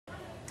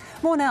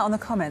More now on the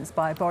comments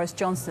by Boris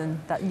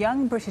Johnson that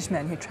young British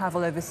men who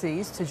travel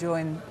overseas to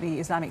join the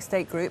Islamic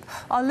State group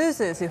are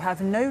losers who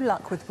have no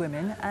luck with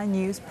women and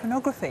use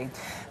pornography.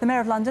 The Mayor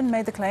of London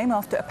made the claim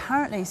after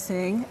apparently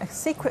seeing a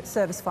secret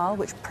service file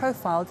which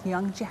profiled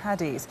young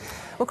jihadis.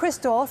 Well, Chris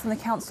Doyle from the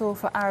Council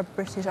for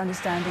Arab-British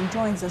Understanding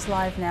joins us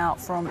live now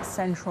from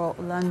central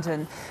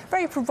London.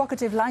 Very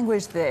provocative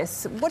language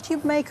this. What do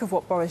you make of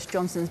what Boris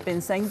Johnson's been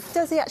saying?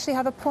 Does he actually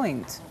have a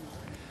point?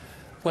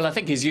 Well, I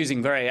think he's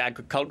using very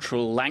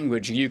agricultural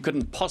language you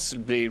couldn't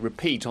possibly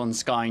repeat on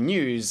Sky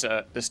News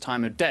at this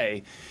time of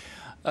day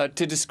to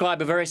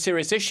describe a very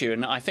serious issue.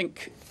 And I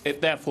think it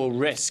therefore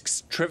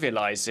risks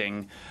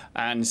trivialising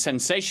and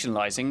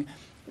sensationalising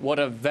what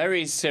are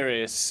very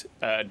serious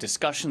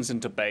discussions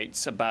and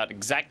debates about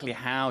exactly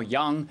how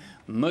young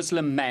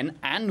Muslim men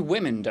and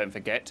women, don't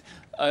forget,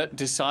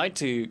 decide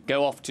to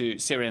go off to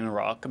Syria and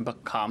Iraq and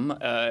become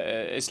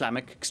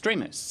Islamic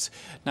extremists.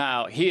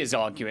 Now, he is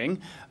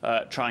arguing,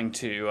 trying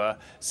to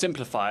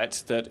simplify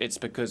it, that it's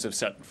because of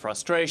certain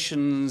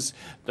frustrations,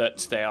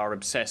 that they are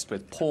obsessed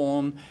with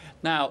porn.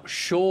 Now,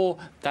 sure,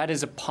 that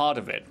is a part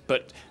of it,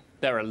 but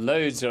there are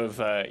loads of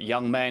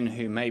young men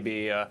who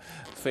maybe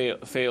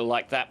feel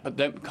like that but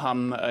don't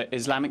become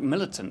Islamic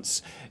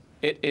militants.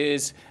 It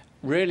is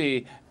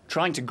really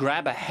trying to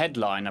grab a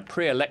headline, a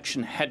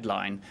pre-election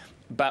headline,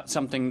 about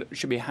something that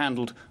should be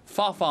handled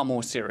far, far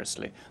more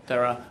seriously.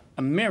 There are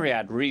a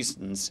myriad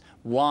reasons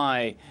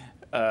why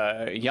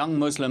young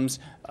Muslims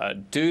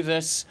do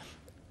this.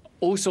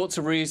 All sorts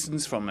of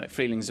reasons, from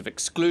feelings of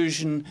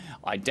exclusion,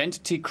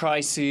 identity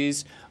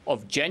crises,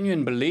 of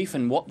genuine belief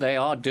in what they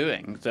are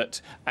doing,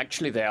 that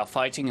actually they are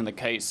fighting, in the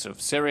case of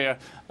Syria,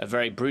 a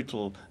very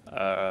brutal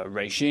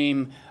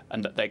regime,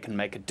 and that they can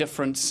make a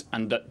difference,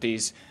 and that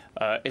these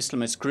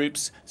Islamist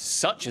groups,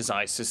 such as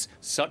ISIS,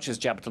 such as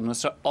Jabhat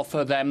al-Nusra,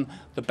 offer them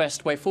the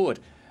best way forward.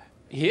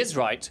 He is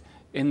right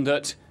in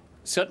that,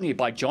 certainly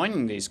by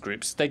joining these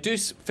groups, they do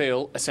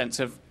feel a sense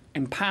of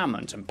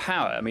empowerment and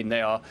power. I mean,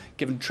 they are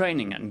given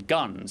training and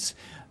guns.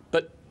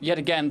 But yet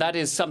again, that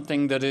is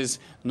something that is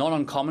not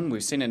uncommon.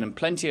 We've seen it in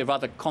plenty of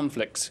other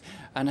conflicts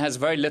and has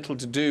very little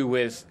to do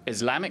with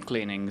Islamic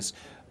leanings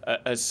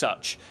as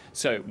such.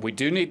 So we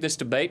do need this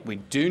debate. We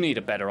do need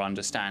a better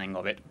understanding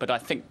of it. But I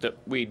think that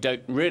we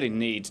don't really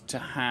need to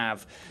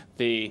have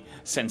the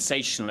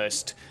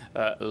sensationalist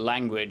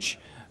language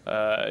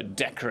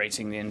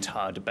decorating the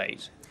entire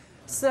debate.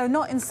 So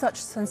not in such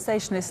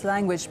sensationalist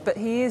language, but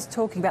he is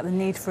talking about the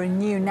need for a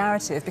new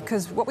narrative,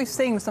 because what we've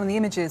seen with some of the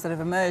images that have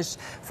emerged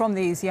from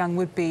these young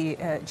would-be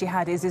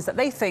jihadis is that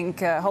they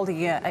think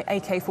holding an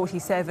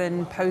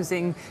AK-47,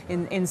 posing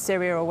in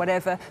Syria or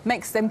whatever,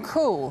 makes them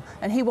cool,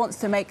 and he wants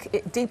to make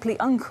it deeply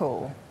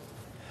uncool.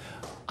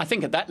 I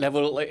think at that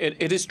level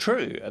it is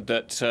true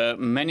that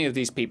many of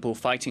these people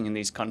fighting in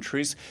these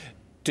countries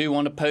do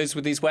want to pose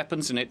with these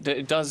weapons, and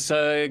it does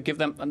give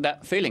them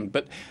that feeling.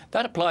 But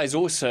that applies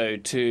also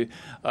to,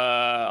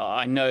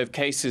 I know of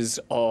cases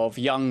of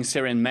young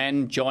Syrian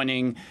men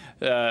joining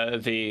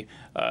the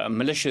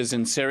militias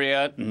in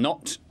Syria,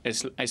 not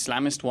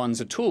Islamist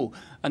ones at all,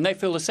 and they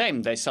feel the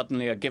same. They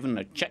suddenly are given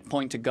a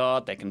checkpoint to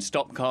guard, they can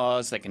stop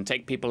cars, they can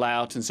take people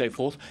out and so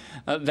forth.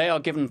 They are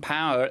given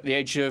power at the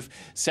age of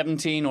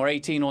 17 or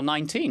 18 or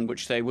 19,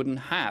 which they wouldn't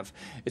have.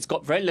 It's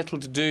got very little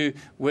to do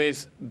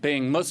with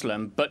being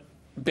Muslim, but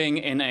being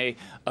in a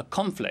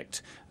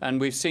conflict.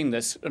 And we've seen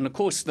this. And of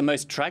course, the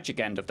most tragic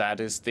end of that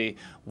is the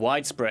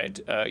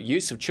widespread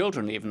use of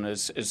children, even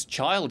as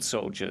child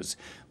soldiers,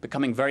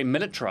 becoming very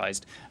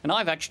militarized. And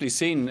I've actually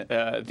seen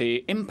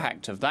the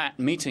impact of that,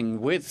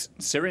 meeting with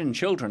Syrian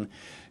children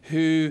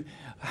who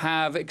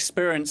have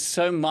experienced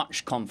so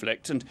much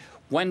conflict. And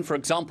when, for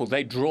example,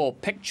 they draw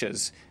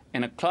pictures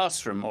in a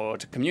classroom or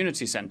at a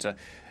community center,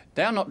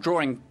 they are not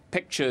drawing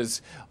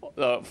pictures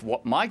of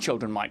what my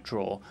children might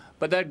draw,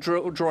 but they're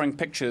drawing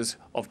pictures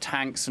of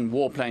tanks and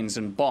warplanes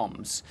and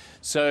bombs.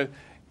 So,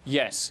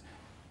 yes,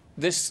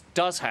 this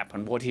does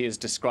happen, what he is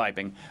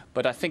describing,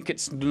 but I think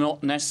it's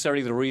not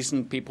necessarily the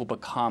reason people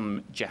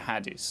become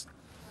jihadis.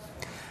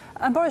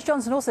 And Boris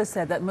Johnson also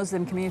said that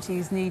Muslim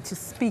communities need to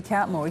speak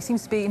out more. He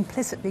seems to be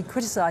implicitly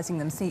criticising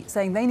them,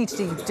 saying they need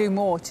to do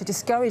more to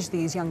discourage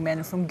these young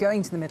men from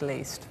going to the Middle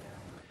East.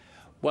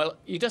 Well,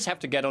 you just have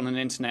to get on an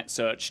internet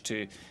search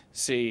to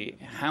see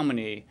how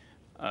many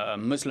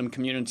Muslim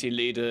community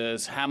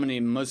leaders, how many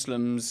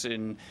Muslims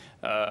in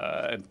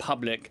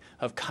public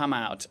have come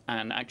out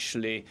and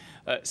actually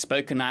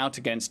spoken out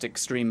against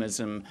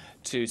extremism,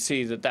 to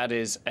see that that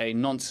is a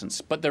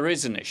nonsense. But there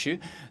is an issue.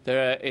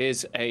 There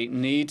is a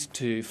need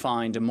to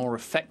find a more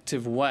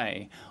effective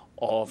way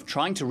of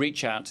trying to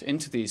reach out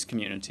into these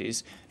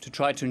communities to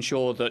try to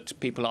ensure that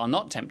people are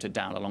not tempted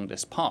down along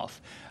this path.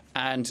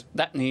 And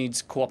that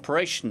needs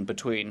cooperation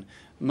between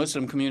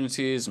Muslim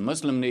communities,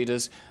 Muslim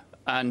leaders,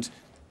 and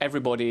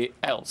everybody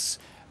else.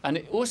 And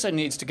it also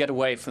needs to get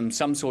away from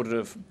some sort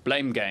of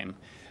blame game,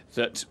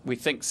 that we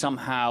think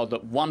somehow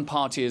that one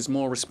party is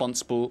more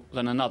responsible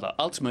than another.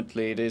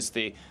 Ultimately, it is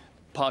the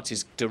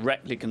parties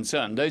directly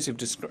concerned, those who've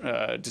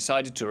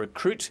decided to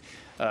recruit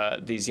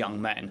these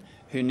young men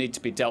who need to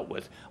be dealt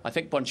with. I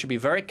think one should be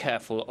very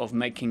careful of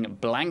making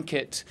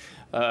blanket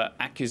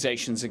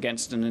accusations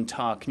against an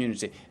entire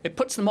community. It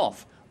puts them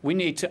off. We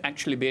need to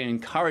actually be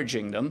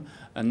encouraging them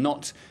and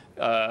not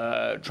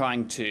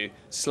trying to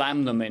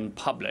slam them in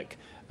public.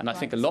 And I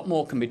think a lot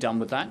more can be done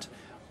with that.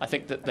 I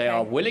think that they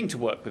are willing to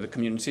work with the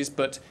communities,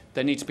 but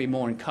they need to be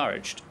more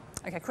encouraged.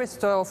 OK, Chris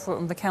Doyle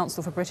from the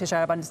Council for British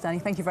Arab Understanding,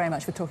 thank you very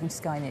much for talking to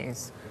Sky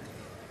News.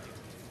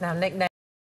 Now, Nick.